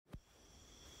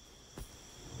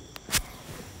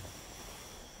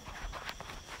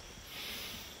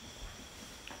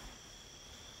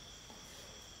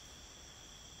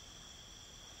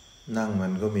นั่งมั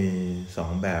นก็มีสอ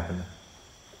งแบบนะ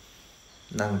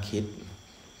นั่งคิด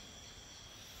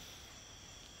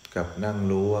กับนั่ง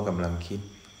รู้ว่ากำลังคิด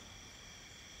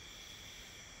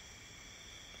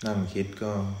นั่งคิด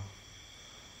ก็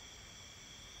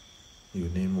อยู่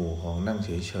ในหมู่ของนั่งเฉ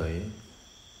ย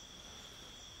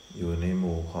ๆอยู่ในห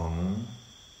มู่ของ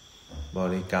บ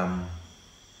ริกรรม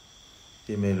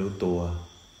ที่ไม่รู้ตัว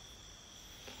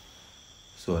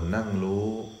ส่วนนั่งรู้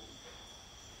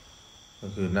ก็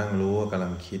คือนั่งรู้ว่ากำลั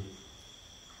งคิด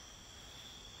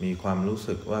มีความรู้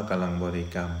สึกว่ากำลังบริ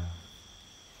กรรม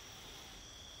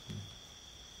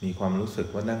มีความรู้สึก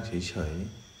ว่านั่งเฉย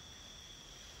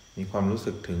ๆมีความรู้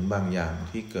สึกถึงบางอย่าง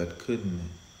ที่เกิดขึ้น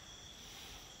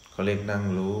เขาเรียกนั่ง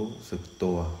รู้สึก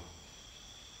ตัว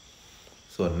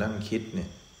ส่วนนั่งคิดเนี่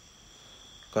ย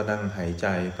ก็นั่งหายใจ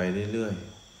ไปเรื่อยๆ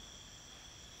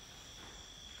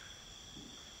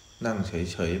นั่งเ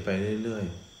ฉยๆไปเรื่อย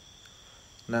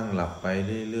ๆนั่งหลับไป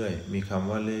เรื่อยๆมีคำ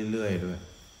ว่าเรื่อยๆด้วย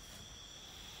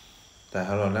แต่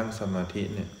ถ้าเรานั่งสมาธิ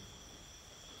เนี่ย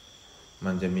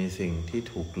มันจะมีสิ่งที่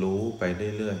ถูกรู้ไป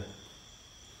เรื่อย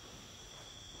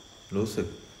ๆรู้สึก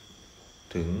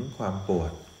ถึงความปว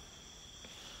ด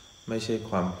ไม่ใช่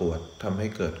ความปวดทำให้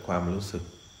เกิดความรู้สึก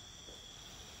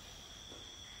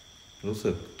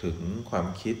ถึงความ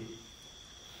คิด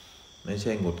ไม่ใ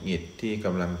ช่หงุดหงิดที่ก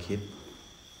ำลังคิด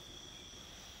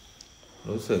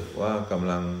รู้สึกว่าก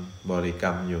ำลังบริกร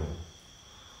รมอยู่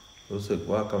รู้สึก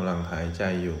ว่ากำลังหายใจ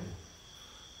อยู่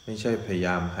ไม่ใช่พยาย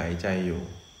ามหายใจอยู่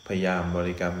พยายามบ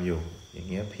ริกรรมอยู่อย่าง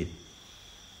เงี้ยผิด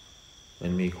มั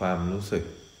นมีความรู้สึก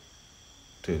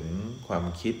ถึงความ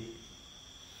คิด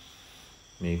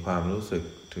มีความรู้สึก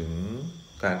ถึง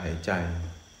การหายใจ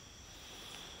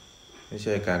ไม่ใ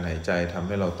ช่การหายใจทำใ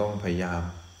ห้เราต้องพยายาม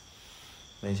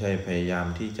ไม่ใช่พยายาม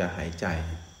ที่จะหายใจ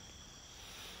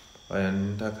เพราะฉะนั้น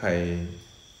ถ้าใคร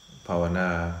ภาวนา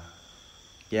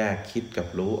แยกคิดกับ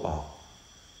รู้ออก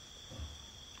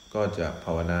ก็จะภ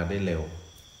าวนาได้เร็ว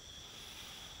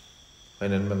เพราะฉ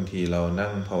ะนั้นบางทีเรานั่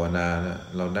งภาวนานะ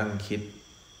เรานั่งคิด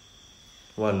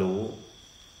ว่ารู้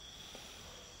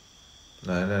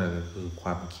นั่นก็คือคว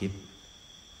ามคิด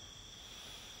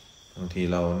บางที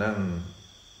เรานั่ง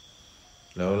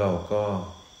แล้วเราก็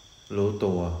รู้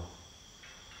ตัว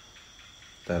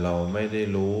แต่เราไม่ได้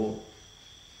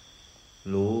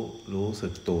รู้สึ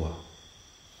กตัว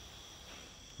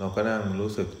เราก็นั่ง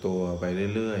รู้สึกตัวไป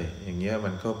เรื่อยๆอย่างเงี้ยมั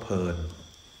นก็เพลิน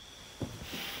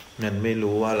มันไม่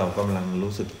รู้ว่าเรากำลัง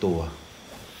รู้สึกตัว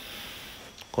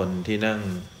คนที่นั่ง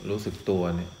รู้สึกตัว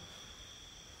เนี่ย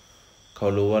เขา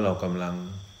รู้ว่าเรากำลัง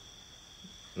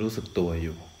รู้สึกตัวอ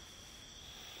ยู่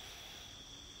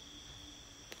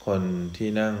คนที่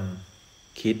นั่ง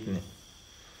คิดเนี่ย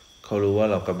เขารู้ว่า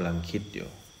เรากำลังคิดอยู่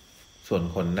ส่วน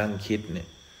คนนั่งคิดเนี่ย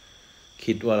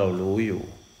คิดว่าเรารู้อยู่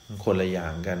คนละอย่า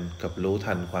งกันกับรู้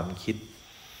ทันความคิด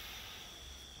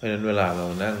เพราะฉะนั้นเวลาเรา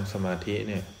นั่งสมาธิ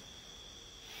เนี่ย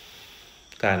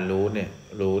การรู้เนี่ย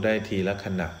รู้ได้ทีละข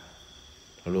ณะ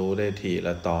รู้ได้ทีล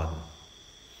ะตอน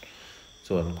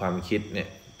ส่วนความคิดเนี่ย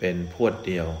เป็นพรวด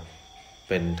เดียว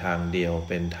เป็นทางเดียว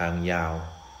เป็นทางยาว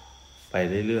ไป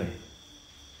เรื่อย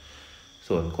ๆ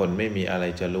ส่วนคนไม่มีอะไร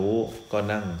จะรู้ก็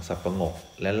นั่งสับประงก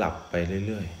และหลับไป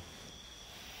เรื่อย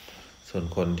ๆส่วน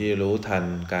คนที่รู้ทัน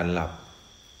การหลับ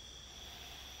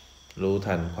รู้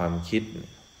ทันความคิด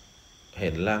เห็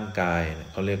นร่างกาย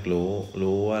เขาเรียก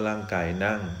รู้ว่าร่างกาย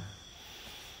นั่ง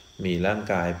มีร่าง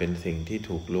กายเป็นสิ่งที่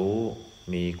ถูกรู้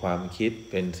มีความคิด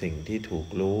เป็นสิ่งที่ถูก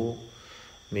รู้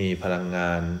มีพลังง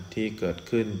านที่เกิด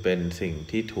ขึ้นเป็นสิ่ง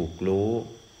ที่ถูกรู้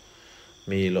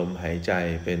มีลมหายใจ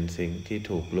เป็นสิ่งที่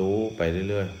ถูกรู้ไป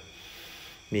เรื่อย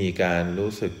ๆมีการ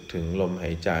รู้สึกถึงลมหา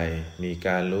ยใจมีก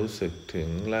ารรู้สึกถึง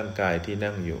ร่างกายที่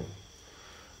นั่งอยู่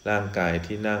ร่างกาย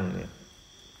ที่นั่งเนี่ย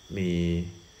มี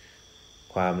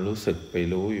ความรู้สึกไป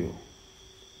รู้อยู่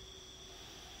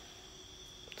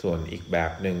ส่วนอีกแบ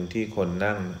บหนึ่งที่คน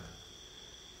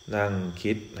นั่ง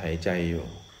คิดหายใจอยู่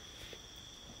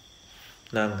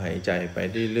นั่งหายใจไป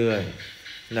เรื่อย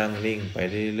ๆนั่งนิ่งไป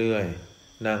เรื่อย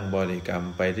ๆนั่งบริกรรม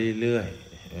ไปเรื่อย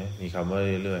ๆมีคำว่า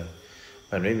เรื่อยๆ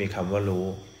มันไม่มีคำว่ารู้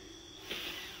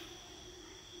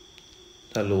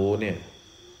ถ้ารู้เนี่ย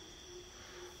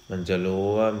มันจะรู้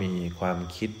ว่ามีความ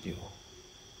คิดอยู่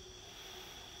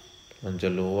มันจะ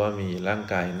รู้ว่ามีร่าง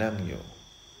กายนั่งอยู่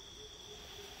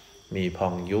มีพอ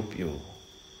งยุบอยู่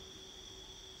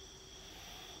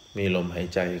มีลมหาย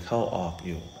ใจเข้าออกอ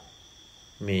ยู่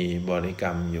มีบริกร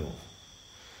รมอยู่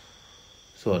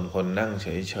ส่วนคนนั่งเฉ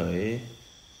ย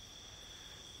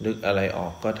ๆนึกอะไรออ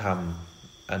กก็ท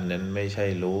ำอันนั้นไม่ใช่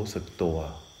รู้สึกตัว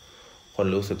คน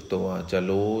รู้สึกตัวจะ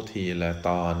รู้ทีละต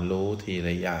อนรู้ทีล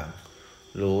ะอย่าง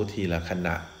รู้ทีละขณ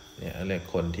ะเนี่ยเรียก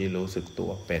คนที่รู้สึกตั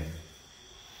วเป็น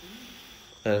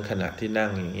ขณะที่นั่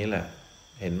งอย่างนี้แหละ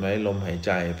เห็นไหมลมหายใ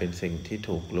จเป็นสิ่งที่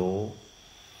ถูกรู้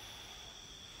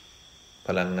พ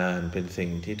ลังงานเป็นสิ่ง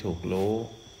ที่ถูกรู้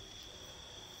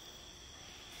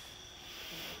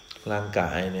ร่างก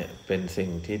ายเนี่ยเป็นสิ่ง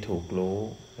ที่ถูกรู้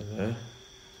นะ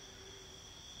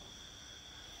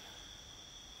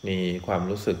มีความ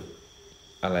รู้สึก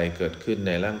อะไรเกิดขึ้นใ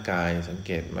นร่างกายสังเ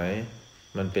กตไหม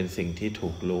มันเป็นสิ่งที่ถู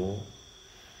กรู้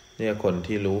เนี่ยคน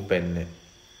ที่รู้เป็นเนี่ย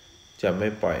จะไม่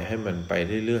ปล่อยให้มันไป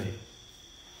เรื่อย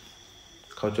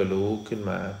ๆเขาจะรู้ขึ้น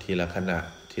มาทีละขณะ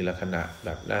ทีละขณะแบ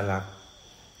บน่ารัก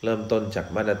เริ่มต้นจาก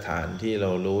มาตรฐานที่เร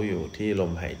ารู้อยู่ที่ล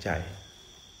มหายใจ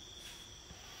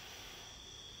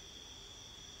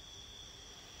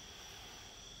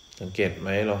สังเกตไหม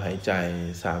เราหายใจ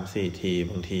 3-4 ที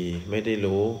บางทีไม่ได้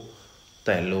รู้แ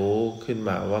ต่รู้ขึ้นม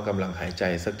าว่ากำลังหายใจ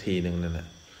สักทีหนึ่งนั่นแ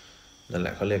หล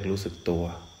ะเขาเรียกรู้สึกตัว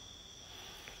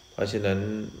เพราะฉะนั้น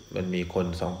มันมีคน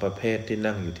2ประเภทที่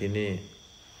นั่งอยู่ที่นี่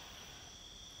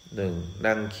1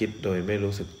นั่งคิดโดยไม่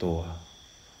รู้สึกตัว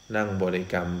นั่งบริ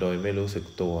กรรมโดยไม่รู้สึก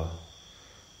ตัว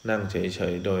นั่งเฉ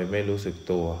ยๆโดยไม่รู้สึก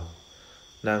ตัว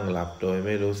นั่งหลับโดยไ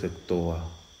ม่รู้สึกตัว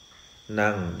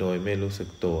นั่งโดยไม่รู้สึก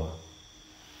ตัว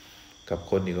กับ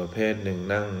คนอีกประเภทหนึ่ง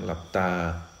นั่งหลับตา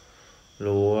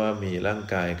รู้ว่ามีร่าง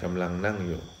กายกำลังนั่ง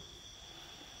อยู่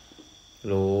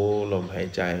รู้ลมหาย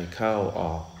ใจเข้าอ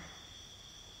อก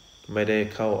ไม่ได้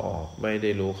เข้าออกไม่ได้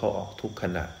รู้เข้าออกทุกข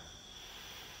ณะ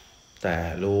แต่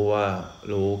รู้ว่า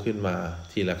รู้ขึ้นมา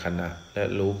ทีละขณะและ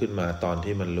รู้ขึ้นมาตอน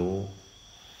ที่มันรู้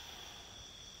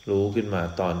ขึ้นมา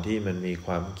ตอนที่มันมีค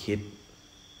วามคิด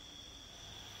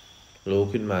รู้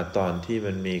ขึ้นมาตอนที่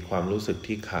มันมีความรู้สึก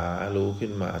ที่ขารู้ขึ้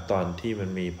นมาตอนที่มัน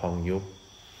มีพองยุบ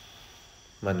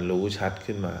มันรู้ชัด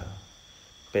ขึ้นมา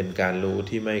เป็นการรู้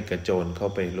ที่ไม่กระโจนเข้า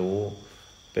ไปรู้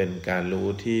เป็นการรู้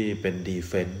ที่เป็นดี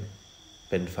เฟนส์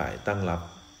เป็นฝ่ายตั้งรับ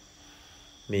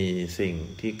มีสิ่ง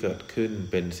ที่เกิดขึ้น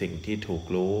เป็นสิ่งที่ถูก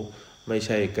รู้ไม่ใ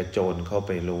ช่กระโจนเข้าไ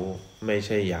ปรู้ไม่ใ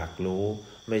ช่อยากรู้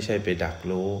ไม่ใช่ไปดัก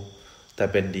รู้แต่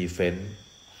เป็นดีเฟนส์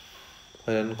เพรา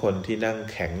ะฉะนั้นคนที่นั่ง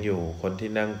แข็งอยู่คนที่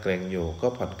นั่งเกร็งอยู่ก็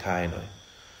ผ่อนคลายหน่อย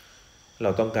เรา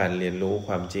ต้องการเรียนรู้ค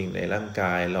วามจริงในร่างก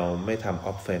ายเราไม่ทำอ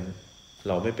อฟเฟนส์เ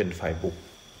ราไม่เป็นฝ่ายบุก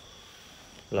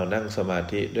เรานั่งสมา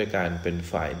ธิด้วยการเป็น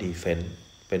ฝ่ายดีเฟนส์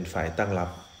เป็นฝ่ายตั้งรั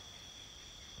บ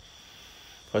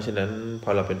เพราะฉะนั้นพอ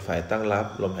เราเป็นฝ่ายตั้งรับ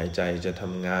ลมหายใจจะท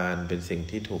ำงานเป็นสิ่ง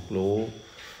ที่ถูกรู้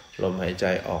ลมหายใจ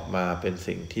ออกมาเป็น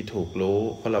สิ่งที่ถูกรู้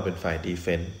เพราะเราเป็นฝ่ายดีเฟ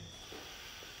นส์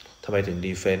ทำไมถึง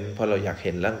ดีเฟนส์เพราะเราอยากเ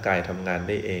ห็นร่างกายทำงานไ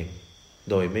ด้เอง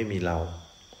โดยไม่มีเรา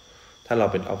ถ้าเรา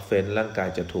เป็นออฟเฟนส์ร่างกาย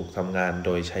จะถูกทำงานโด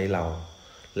ยใช้เรา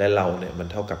และเราเนี่ยมัน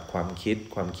เท่ากับความคิด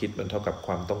ความคิดมันเท่ากับค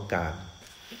วามต้องการ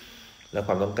และค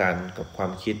วามต้องการกับควา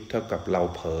มคิดเท่ากับเรา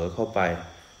เผลอเข้าไป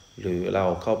หรือเรา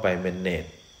เข้าไปเมเนจ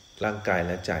ร่างกายแ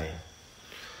ละใจ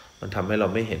มันทำให้เรา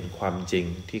ไม่เห็นความจริง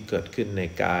ที่เกิดขึ้นใน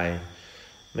กาย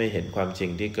ไม่เห็นความจริง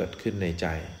ที่เกิดขึ้นในใจ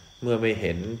เมื่อไม่เ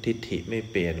ห็นทิฏฐิไม่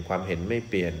เปลี่ยนความเห็นไม่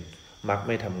เปลี่ยนมรรคไ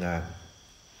ม่ทำงาน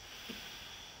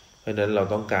เพราะฉะนั้นเรา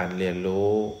ต้องการเรียนรู้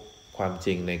ความจ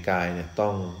ริงในกายเนี่ยต้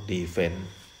องดีเฟนส์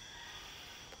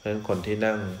เพราะฉะนั้นคนที่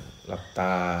นั่งหลับต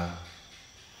า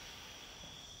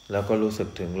แล้วก็รู้สึก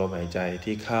ถึงลมหายใจ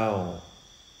ที่เข้า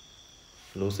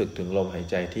รู้สึกถึงลมหาย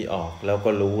ใจที่ออกแล้ว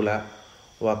ก็รู้แล้ว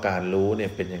ว่าการรู้เนี่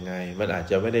ยเป็นยังไงมันอาจ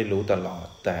จะไม่ได้รู้ตลอด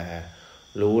แต่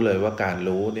รู้เลยว่าการ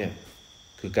รู้เนี่ย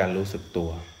คือการรู้สึกตั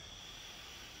ว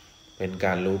เป็นก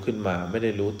ารรู้ขึ้นมาไม่ไ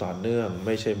ด้รู้ต่อเนื่องไ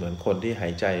ม่ใช่เหมือนคนที่หา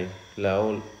ยใจแล้ว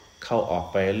เข้าออก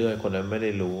ไปเรื่อยคนนั้นไม่ไ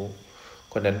ด้รู้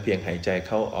คนนั้นเพียงหายใจเ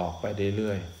ข้าออกไปเ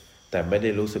รื่อยแต่ไม่ได้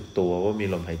รู้สึกตัวว่ามี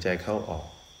ลมหายใจเข้าออก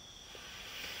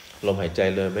ลมหายใจ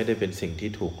เลยไม่ได้เป็นสิ่งที่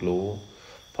ถูกรู้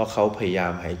เพราะเขาพยายา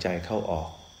มหายใจเข้าออก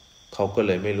เขาก็เ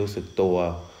ลยไม่รู้สึกตัว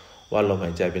ว่าลมห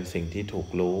ายใจเป็นสิ่งที่ถูก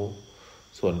รู้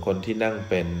ส่วนคนที่นั่ง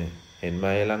เป็นเห็นไหม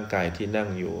ร่างกายที่นั่ง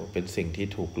อยู่เป็นสิ่งที่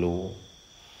ถูกรู้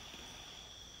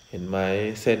เห็นไหม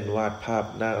เส้นวาดภาพ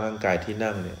หน้าร่างกายที่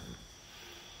นั่งเนี่ย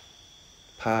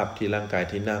ภาพที่ร่างกาย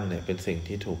ที่นั่งเนี่ยเป็นสิ่ง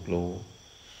ที่ถูก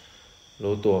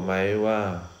รู้ตัวไหมว่า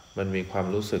มันมีความ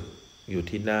รู้สึกอยู่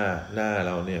ที่หน้าเ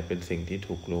ราเนี่ยเป็นสิ่งที่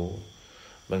ถูกรู้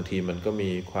บางทีมันก็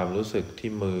มีความรู้สึก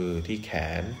ที่มือที่แข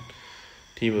น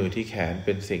ที่มือที่แขนเ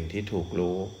ป็นสิ่งที่ถูก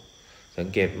รู้สัง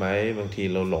เกตไหมบางที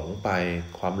เราหลงไป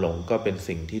ความหลงก็เป็น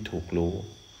สิ่งที่ถูกรู้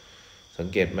สัง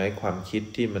เกตไหมความคิด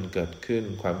ที่มันเกิดขึ้น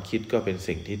ความคิดก็เป็น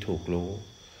สิ่งที่ถูกรู้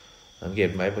สังเกต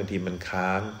ไหมบางทีมันค้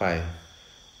างไป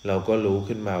เราก็รู้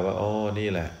ขึ้นมาว่าอ๋อนี่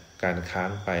แหละการค้า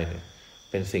งไปเนี่ย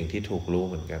เป็นสิ่งที่ถูกรู้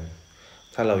เหมือนกัน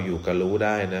ถ้าเราอยู่กับรู้ไ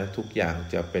ด้นะทุกอย่าง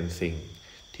จะเป็นสิ่ง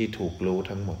ที่ถูกรู้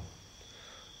ทั้งหมด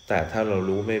แต่ถ้าเรา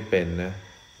รู้ไม่เป็นนะ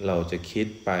เราจะคิด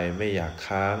ไปไม่อยาก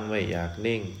ค้างไม่อยาก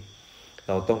นิ่งเ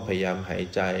ราต้องพยายามหาย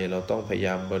ใจเราต้องพยาย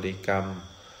ามบริกรรม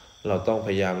เราต้องพ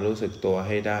ยายามรู้สึกตัวใ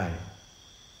ห้ได้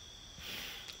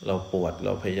เราปวดเร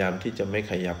าพยายามที่จะไม่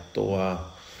ขยับตัว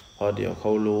เพราะเดี๋ยวเข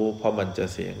ารู้เพราะมันจะ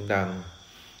เสียงดัง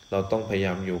เราต้องพยาย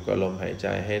ามอยู่กับลมหายใจ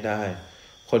ให้ได้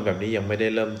คนแบบนี้ยังไม่ได้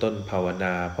เริ่มต้นภาวน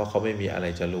าเพราะเขาไม่มีอะไร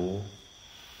จะรู้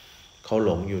เขาห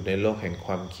ลงอยู่ในโลกแห่งค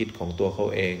วามคิดของตัวเขา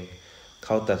เองเข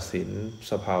าตัดสิน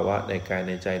สภาวะในกายใ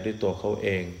นใจด้วยตัวเขาเอ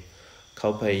งเขา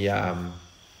พยายาม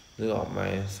นึกออกไหม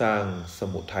สร้างส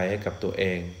มุทัยให้กับตัวเอ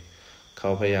งเขา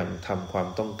พยายามทำความ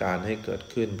ต้องการให้เกิด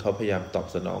ขึ้นเขาพยายามตอบ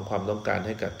สนองความต้องการใ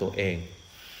ห้กับตัวเอง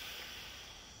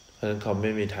เพราะฉะนั้นเขาไ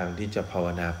ม่มีทางที่จะภาว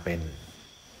นาเป็น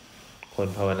คน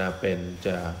ภาวนาเป็นจ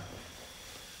ะ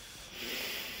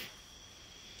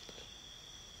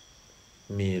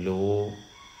มีรู้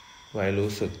ไว้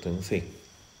รู้สึกถึงสิ่ง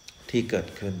ที่เกิด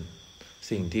ขึ้น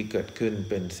สิ่งที่เกิดขึ้น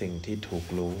เป็นสิ่งที่ถูก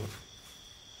รู้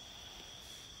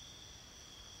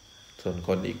ส่วนค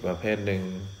นอีกประเภทหนึ่ง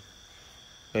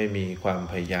ไม่มีความ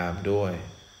พยายามด้วย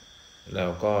แล้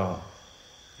วก็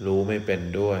รู้ไม่เป็น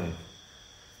ด้วย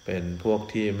เป็นพวก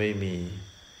ที่ไม่มี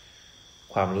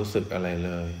ความรู้สึกอะไรเ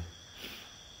ลย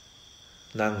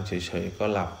นั่งเฉยๆก็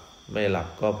หลับไม่หลับ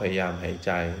ก็พยายามหายใ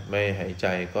จไม่หายใจ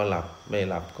ก็หลับไม่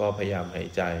หลับก็พยายามหาย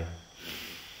ใจ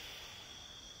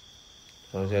เ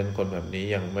พราะฉะนั้นคนแบบนี้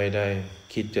ยังไม่ได้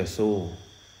คิดจะสู้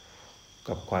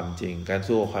กับความจริงการ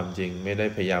สู้กับความจริงไม่ได้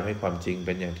พยายามให้ความจริงเ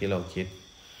ป็นอย่างที่เราคิด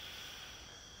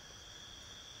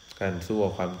การสู้กั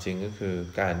บความจริงก็คือ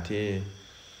การที่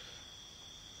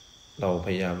เราพ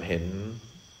ยายามเห็น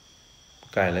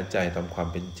กายและใจตามความ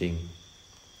เป็นจริง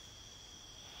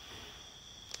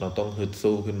เราต้องฮึด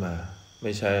สู้ขึ้นมาไ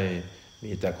ม่ใช่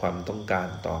มีแต่ความต้องการ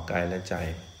ต่อกายและใจ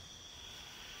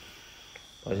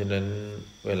เพราะฉะนั้น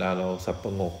เวลาเราสับปร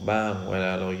ะงกบ้างเวล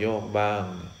าเราโยกบ้าง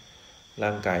ร่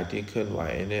างกายที่เคลื่อนไหว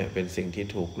เนี่ยเป็นสิ่งที่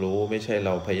ถูกรู้ไม่ใช่เร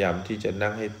าพยายามที่จะนั่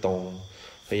งให้ตรง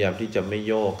พยายามที่จะไม่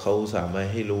โยกเขาสามารถ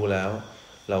ให้รู้แล้ว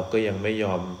เราก็ยังไม่ย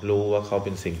อมรู้ว่าเขาเ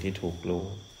ป็นสิ่งที่ถูกรู้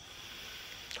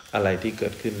อะไรที่เกิ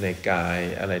ดขึ้นในกาย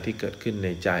อะไรที่เกิดขึ้นใน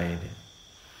ใจเนี่ย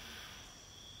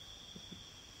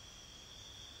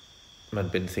มัน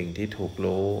เป็นสิ่งที่ถูก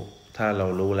รู้ถ้าเรา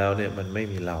รู้แล้วเนี่ยมันไม่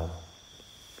มีเรา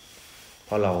เพ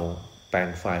ราะเราแปลง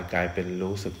ฝ่ายกายเป็น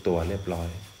รู้สึกตัวเรียบร้อย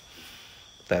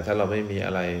แต่ถ้าเราไม่มีอ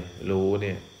ะไรรู้เ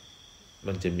นี่ย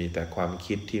มันจะมีแต่ความ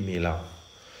คิดที่มีเรา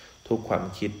ทุกความ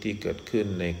คิดที่เกิดขึ้น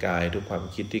ในกายทุกความ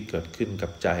คิดที่เกิดขึ้นกั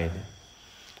บใจเนี่ย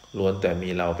ล้วนแต่มี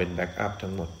เราเป็นแบ็กอัพ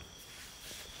ทั้งหมด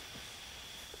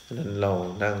ฉะนั้นเรา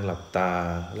นั่งหลับตา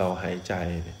เราหายใจ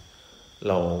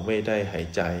เราไม่ได้หาย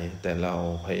ใจแต่เรา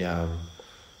พยายาม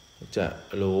จะ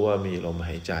รู้ว่ามีลมห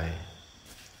ายใจ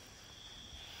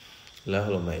แล้ว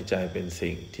ลมหายใจเป็น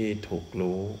สิ่งที่ถูก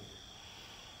รู้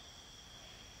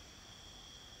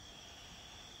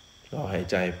เราหาย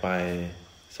ใจไป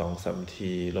2-3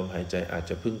 ทีลมหายใจอาจ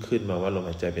จะเพิ่งขึ้นมาว่าลม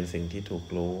หายใจเป็นสิ่งที่ถูก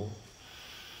รู้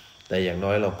แต่อย่างน้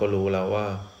อยเราก็รู้แล้วว่า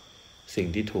สิ่ง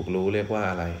ที่ถูกรู้เรียกว่า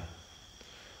อะไร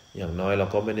อย่างน้อยเรา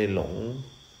ก็ไม่ได้หลง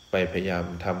ไปพยายาม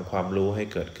ทำความรู้ให้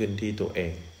เกิดขึ้นที่ตัวเอ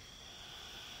ง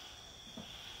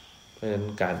เพราะฉะนั้น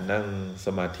การนั่งส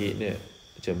มาธิเนี่ย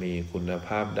จะมีคุณภ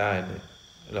าพได้เนี่ย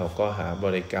เราก็หาบ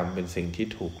ริกรรมเป็นสิ่งที่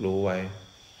ถูกรู้ไว้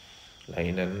หลังจ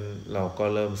ากนั้นเราก็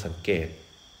เริ่มสังเกต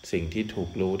สิ่งที่ถูก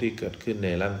รู้ที่เกิดขึ้นใน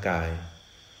ร่างกาย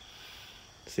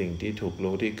สิ่งที่ถูก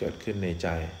รู้ที่เกิดขึ้นในใจ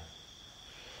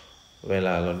เวล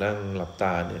าเรานั่งหลับต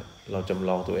าเนี่ยเราจำล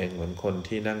องตัวเองเหมือนคน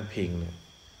ที่นั่งพิงเนี่ย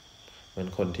เหมือน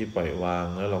คนที่ปล่อยวาง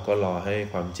แล้วเราก็รอให้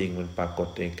ความจริงมันปรากฏ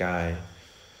ในกาย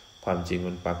ความจริง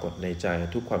มันปรากฏในใจ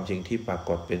ทุกความจริงที่ปรา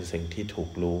กฏเป็นสิ่งที่ถู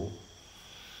กรู้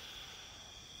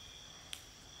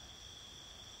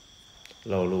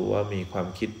เรารู้ว่ามีความ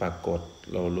คิดปรากฏ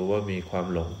เรารู้ว่ามีความ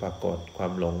หลงปรากฏควา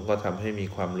มหลงก็ทำให้มี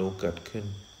ความรู้เกิดขึ้น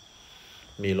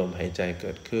มีลมหายใจเ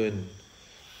กิดขึ้น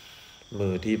มื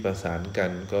อที่ประสานกั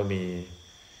นก็มี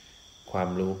ความ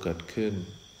รู้เกิดขึ้น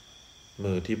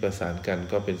มือที่ประสานกัน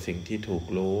ก็เป็นสิ่งที่ถูก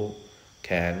รู้แข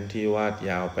นที่วาด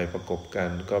ยาวไปประกบกัน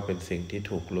ก็เป็นสิ่งที่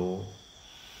ถูกรู้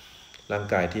ร่าง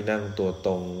กายที่นั่งตัวต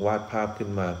รงวาดภาพขึ้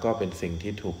นมาก็เป็นสิ่ง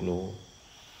ที่ถูกรู้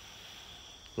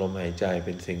ลมหายใจเ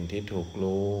ป็นสิ่งที่ถูก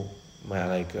รู้มาอะ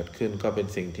ไรเกิดขึ้นก็เป็น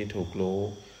สิ่งที่ถูกรู้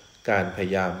การพย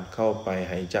ายามเข้าไป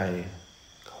หายใจ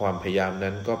ความพยายาม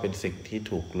นั้นก็เป็นสิ่งที่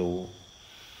ถูกรู้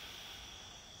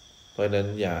เพราะนั้น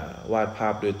อย่าวาดภา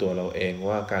พด้วยตัวเราเอง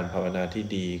ว่าการภาวนาที่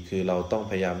ดีคือเราต้อง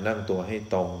พยายามนั่งตัวให้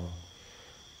ตรง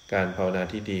การภาวนา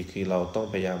ที่ดีคือเราต้อง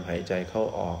พยายามหายใจเข้า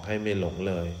ออกให้ไม่หลง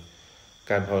เลย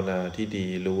การภาวนาที่ดี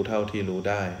รู้เท่าที่รู้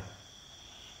ได้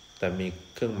แต่มี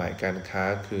เครื่องหมายการค้า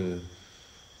คือ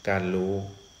การรู้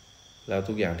แล้ว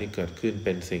ทุกอย่างที่เกิดขึ้นเ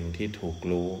ป็นสิ่งที่ถูก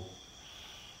รู้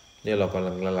เนี่ยเรากำ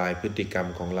ลังละลายพฤติกรรม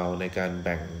ของเราในการแ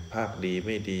บ่งภาคดีไ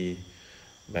ม่ดี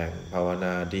แบ่งภาวน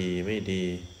าดีไม่ดี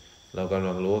เรากำ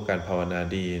ลังรู้ว่าการภาวนา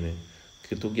ดีเนี่ย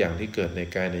คือทุกอย่างที่เกิดใน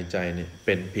กายในใจเนี่ยเ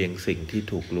ป็นเพียงสิ่งที่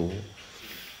ถูกรู้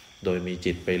โดยมี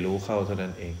จิตไปรู้เข้าเท่านั้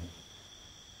นเอง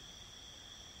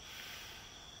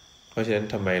เพราะฉะนั้น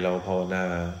ทำไมเราภาวนา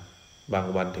บาง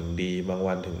วันถึงดีบาง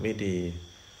วันถึงไม่ดี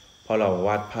เพราะเราว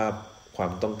าดภาพควา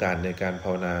มต้องการในการภา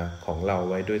วนาของเรา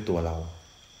ไว้ด้วยตัวเรา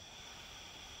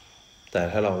แต่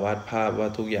ถ้าเราวาดภาพว่า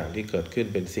ทุกอย่างที่เกิดขึ้น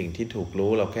เป็นสิ่งที่ถูก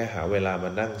รู้เราแค่หาเวลามา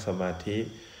นั่งสมาธิ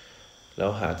แล้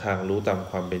วหาทางรู้ตาม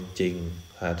ความเป็นจริง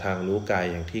หาทางรู้กาย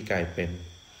อย่างที่กายเป็น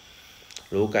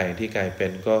รู้กายอย่างที่กายเป็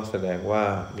นก็แสดงว่า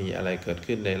มีอะไรเกิด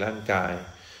ขึ้นในร่างกาย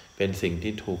เป็นสิ่ง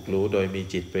ที่ถูกรู้โดยมี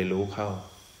จิตไปรู้เข้า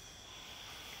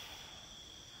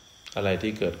อะไร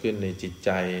ที่เกิดขึ้นในจิตใ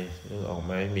จนึกออกไ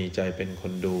หมมีใจเป็นค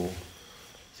นดู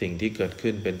สิ่งที่เกิด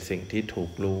ขึ้นเป็นสิ่งที่ถู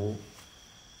กรู้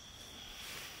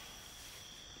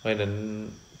เพราะนั้น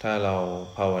ถ้าเรา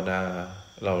ภาวนา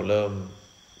เราเริ่ม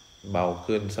เบา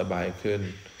ขึ้นสบายขึ้น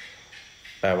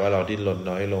แปลว่าเราดิ้นรน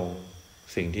น้อยลง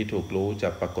สิ่งที่ถูกรู้จะ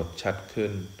ปรากฏชัดขึ้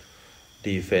น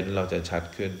ดีเฟนส์เราจะชัด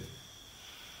ขึ้น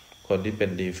คนที่เป็น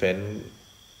ดีเฟนส์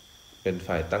เป็น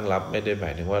ฝ่ายตั้งรับไม่ได้หมา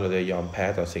ยถึงว่าเราจะยอมแพ้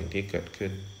ต่อสิ่งที่เกิดขึ้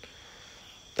น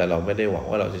แต่เราไม่ได้หวัง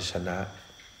ว่าเราจะชนะ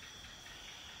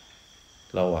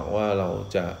เราหวังว่าเรา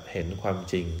จะเห็นความ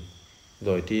จริงโด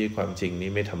ยที่ความจริงนี้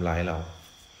ไม่ทำร้ายเรา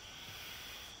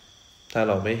ถ้า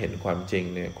เราไม่เห็นความจริง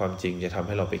เนี่ยความจริงจะทำใ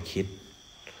ห้เราไปคิด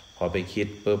พอไปคิด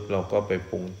ปุ๊บเราก็ไป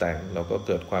ปรุงแต่งเราก็เ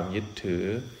กิดความยึดถือ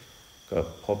เกิด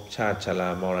ภพชาติชรา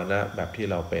มรณะแบบที่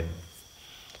เราเป็น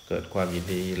เกิดความยิน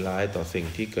ดียินร้ายต่อสิ่ง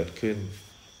ที่เกิดขึ้น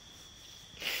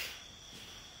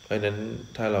เพราะฉะนั้น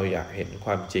ถ้าเราอยากเห็นค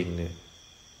วามจริงเนี่ย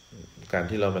การ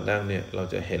ที่เรามานั่งเนี่ยเรา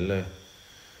จะเห็นเลย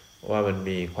ว่ามัน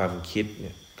มีความคิดเ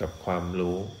นี่ยกับความ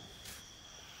รู้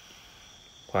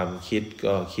ความคิด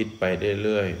ก็คิดไปเ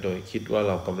รื่อยๆโดยคิดว่าเ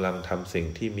รากำลังทำสิ่ง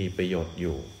ที่มีประโยชน์อ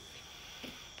ยู่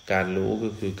การรู้ก็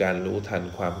คือการรู้ทัน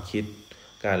ความคิด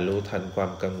การรู้ทันควา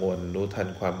มกังวลรู้ทัน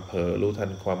ความเผลอรู้ทั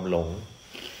นความหลง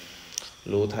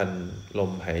รู้ทันล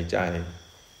มหายใจ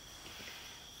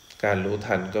การรู้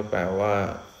ทันก็แปลว่า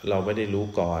เราไม่ได้รู้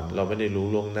ก่อนเราไม่ได้รู้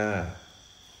ล่วงหน้า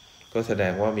ก็แสด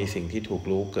งว่ามีสิ่งที่ถูก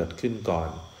รู้เกิดขึ้นก่อน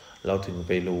เราถึงไ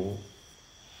ปรู้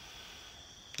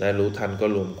และรู้ทันก็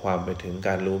รวมความไปถึงก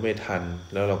ารรู้ไม่ทัน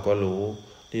แล้วเราก็รู้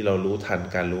ที่เรารู้ทัน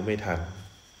การรู้ไม่ทัน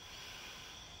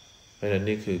เพราะฉะนั้น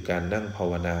นี่คือการนั่งภา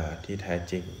วนาที่แท้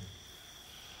จริง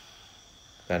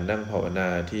การนั่งภาวนา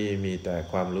ที่มีแต่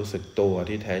ความรู้สึกตัว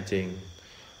ที่แท้จริง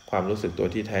ความรู้สึกตัว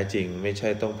ที่แท้จริงไม่ใช่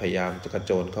ต้องพยายามกระโ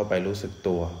จนเข้าไปรู้สึก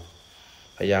ตัว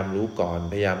พยายามรู้ก่อน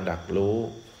พยายามดักรู้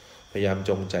พยายาม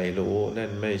จงใจรู้นั่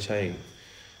นไม่ใช่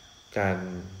การ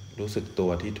รู้สึกตัว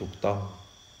ที่ถูกต้อง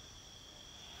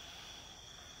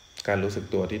การรู้สึก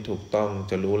ตัวที่ถูกต้อง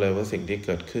จะรู้เลยว่าสิ่งที่เ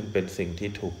กิดขึ้นเป็นสิ่งที่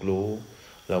ถูกรู้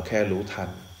เราแค่รู้ทัน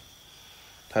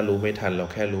ถ้ารู้ไม่ทันเรา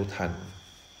แค่รู้ทัน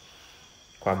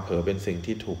ความเผลอเป็นสิ่ง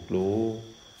ที่ถูกรู้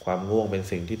ความง่วงเป็น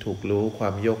สิ่งที่ถูกรู้ควา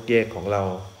มโยกเยกของเรา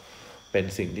เป็น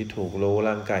สิ่งที่ถูกรู้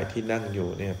ร่างกายที่นั่งอยู่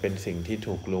เนี่ยเป็นสิ่งที่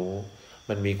ถูกรู้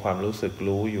มันมีความรู้สึก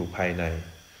รู้อยู่ภายใน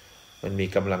มันมี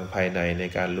กำลังภายในใน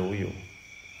การรู้อยู่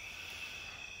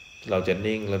เราจะ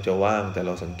นิ่งเราจะว่างแต่เ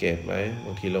ราสังเกตไหมบ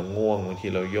างทีเราง่วงบางที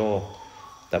เราโยก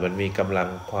แต่มันมีกำลัง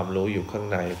ความรู้อยู่ข้าง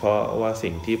ในเพราะว่า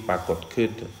สิ่งที่ปรากฏขึ้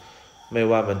นไม่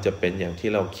ว่ามันจะเป็นอย่างที่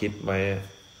เราคิดไหม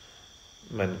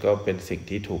มันก็เป็นสิ่ง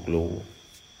ที่ถูกรู้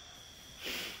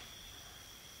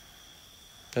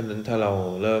ดังนั้นถ้าเรา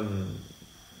เริ่ม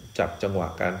จับจังหวะ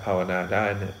การภาวนาได้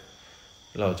เนี่ย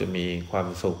เราจะมีความ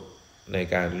สุขใน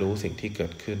การรู้สิ่งที่เกิ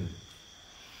ดขึ้น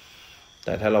แ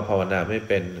ต่ถ้าเราภาวนาไม่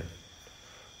เป็น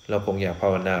เราคงอยากภา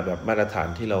วนาแบบมาตรฐาน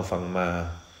ที่เราฟังมา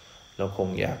เราคง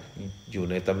อยากอยู่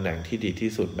ในตำแหน่งที่ดีที่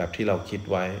สุดแบบที่เราคิด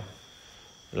ไว้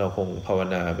เราคงภาว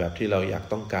นาแบบที่เราอยาก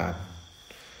ต้องการ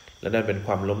และนั่นเป็นค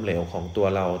วามล้มเหลวของตัว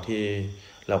เราที่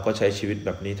เราก็ใช้ชีวิตแบ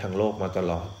บนี้ทางโลกมาต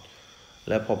ลอดแ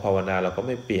ละพอภาวนาเราก็ไ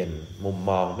ม่เปลี่ยนมุม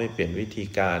มองไม่เปลี่ยนวิธี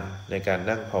การในการ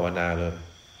นั่งภาวนาเลย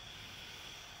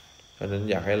เพราะฉะนั้น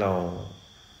อยากให้เรา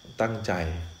ตั้งใจ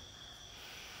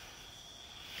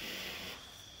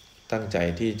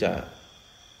ที่จะ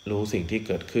รู้สิ่งที่เ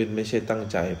กิดขึ้นไม่ใช่ตั้ง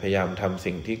ใจพยายามทำ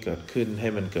สิ่งที่เกิดขึ้นให้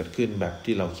มันเกิดขึ้นแบบ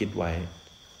ที่เราคิดไว้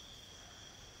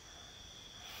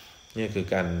นี่คือ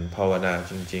การภาวนา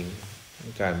จริง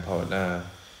ๆการภาวนา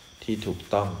ที่ถูก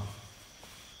ต้อง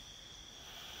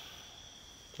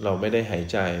เราไม่ได้หาย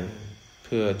ใจเ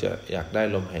พื่อจะอยากได้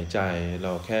ลมหายใจเร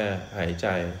าแค่หายใจ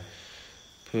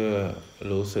เพื่อ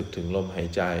รู้สึกถึงลมหาย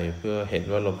ใจเพื่อเห็น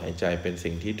ว่าลมหายใจเป็น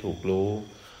สิ่งที่ถูกรู้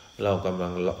เรากำลั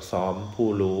งซ้อมผู้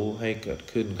รู้ให้เกิด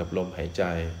ขึ้นกับลมหายใจ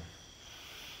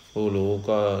ผู้รู้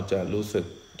ก็จะรู้สึก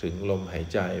ถึงลมหาย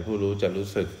ใจผู้รู้จะรู้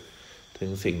สึกถึง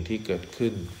สิ่งที่เกิด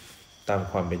ขึ้นตาม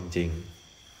ความเป็นจริง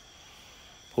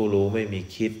ผู้รู้ไม่มี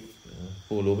คิด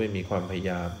ผู้รู้ไม่มีความพยา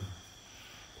ยาม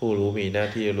ผู้รู้มีหน้า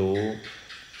ที่รู้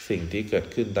สิ่งที่เกิด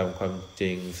ขึ้นตามความจ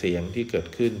ริงเสียงที่เกิด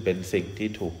ขึ้นเป็นสิ่งที่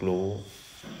ถูกรู้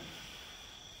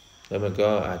แล้วมันก็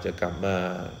อาจจะกลับมา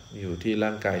อยู่ที่ร่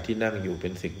างกายที่นั่งอยู่เป็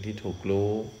นสิ่งที่ถูก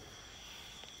รู้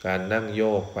การนั่งโย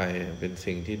กไปเป็น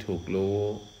สิ่งที่ถูกรู้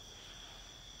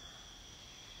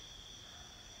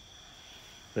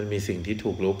มันมีสิ่งที่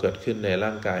ถูกรู้เกิดขึ้นในร่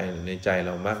างกายในใจเ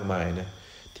รามากมายนะ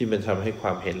ที่มันทำให้คว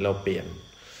ามเห็นเราเปลี่ยน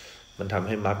มันทำใ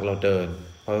ห้มรรคเราเดิน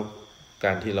เพราะก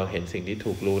ารที่เราเห็นสิ่งที่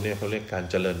ถูกรู้เนี่ยเขาเรียกการ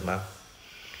เจริญมรรค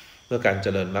เมื่อการเจ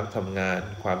ริญมรรคทำงาน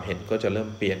ความเห็นก็จะเริ่ม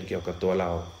เปลี่ยนเกี่ยวกับตัวเร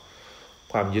า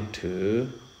ความยึดถือ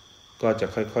ก็จะ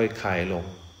ค่อยๆคลายลง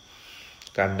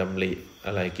การดำริอ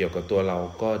ะไรเกี่ยวกับตัวเรา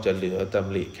ก็จะเหลือด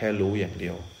ำริแค่รู้อย่างเดี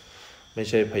ยวไม่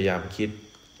ใช่พยายามคิด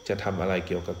จะทำอะไรเ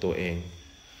กี่ยวกับตัวเอง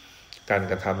การ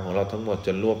กระทำของเราทั้งหมดจ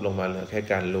ะรวบลงมาเหลือแค่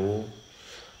การรู้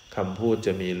คำพูดจ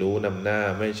ะมีรู้นำหน้า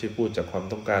ไม่ใช่พูดจากความ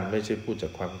ต้องการไม่ใช่พูดจา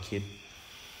กความคิด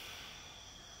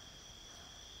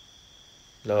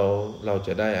เราจ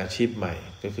ะได้อาชีพใหม่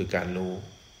ก็คือการรู้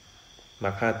มร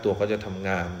รค5ตัวก็จะทำง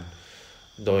าน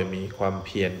โดยมีความเ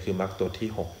พียรคือมรรคตัวที่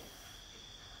6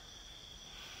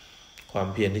ความ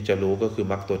เพียรที่จะรู้ก็คือ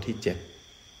มรรคตัวที่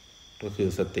7ก็คือ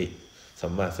สติสั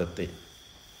มมาสติ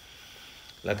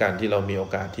และการที่เรามีโอ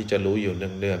กาสที่จะรู้อยู่เ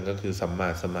นืองๆก็คือสัมมา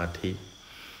สมาธิ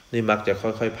นี่มักจะค่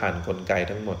อยๆผ่านกลไก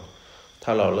ทั้งหมดถ้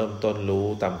าเราเริ่มต้นรู้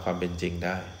ตามความเป็นจริงไ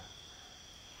ด้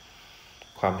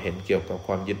ความเห็นเกี่ยวกับค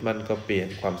วามยึดมั่นก็เปลี่ยน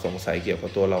ความสงสัยเกี่ยวกั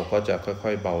บตัวเราก็จะค่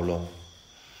อยๆเบาลง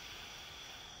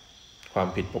ความ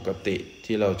ผิดปกติ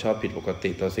ที่เราชอบผิดปกติ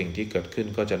ต่อสิ่งที่เกิดขึ้น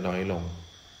ก็จะน้อยลง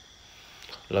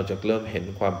เราจะเริ่มเห็น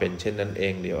ความเป็นเช่นนั้นเอ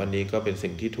งเดี๋ยวอันนี้ก็เป็น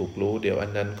สิ่งที่ถูกรู้เดี๋ยวอั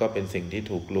นนั้นก็เป็นสิ่งที่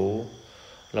ถูกรู้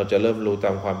เราจะเริ่มรู้ต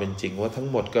ามความเป็นจริงว่าทั้ง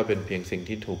หมดก็เป็นเพียงสิ่ง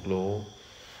ที่ถูกรู้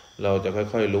เราจะค่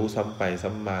อยๆรู้ซ้ำไป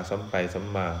ซ้ำมาซ้ำไปซ้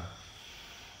ำมา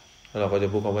แล้วเราก็จะ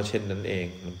พูดคำว่าเช่นนั้นเอง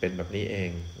มันเป็นแบบนี้เอ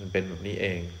งมันเป็นแบบนี้เอ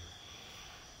ง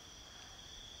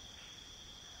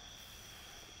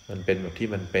มันเป็นแบบที่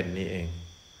มันเป็นนี่เอง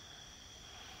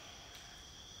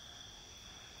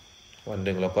วันห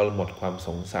นึ่งเราก็หมดความส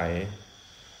งสัย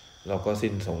เราก็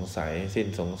สิ้นสงสั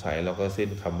ยเราก็สิ้น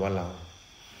คำว่าเรา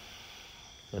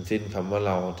มันสิ้นคำว่าเ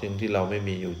ราที่เราไม่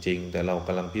มีอยู่จริงแต่เราก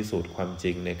ำลังพิสูจน์ความจ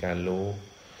ริงในการรู้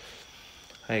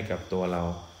ให้กับตัวเรา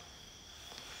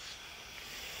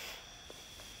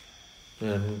เพราะฉะ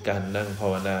นั้นการนั่งภา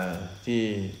วนาที่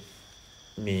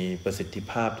มีประสิทธิ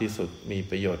ภาพที่สุดมี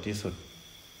ประโยชน์ที่สุด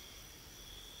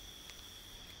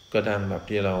ก็นั่งแบบ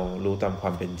ที่เรารู้ตามคว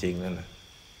ามเป็นจริงนั่นแหละ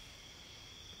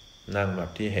นั่งแบบ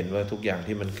ที่เห็นว่าทุกอย่าง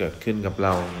ที่มันเกิดขึ้นกับเร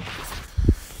า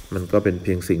มันก็เป็นเ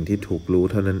พียงสิ่งที่ถูกรู้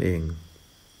เท่านั้นเอง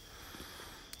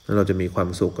แล้วเราจะมีความ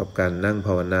สุขกับการนั่งภ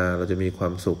าวนาเราจะมีควา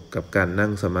มสุขกับการนั่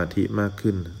งสมาธิมาก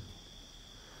ขึ้น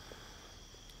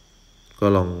ก็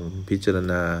ลองพิจาร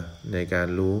ณาในการ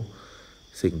รู้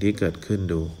สิ่งที่เกิดขึ้น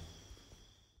ดู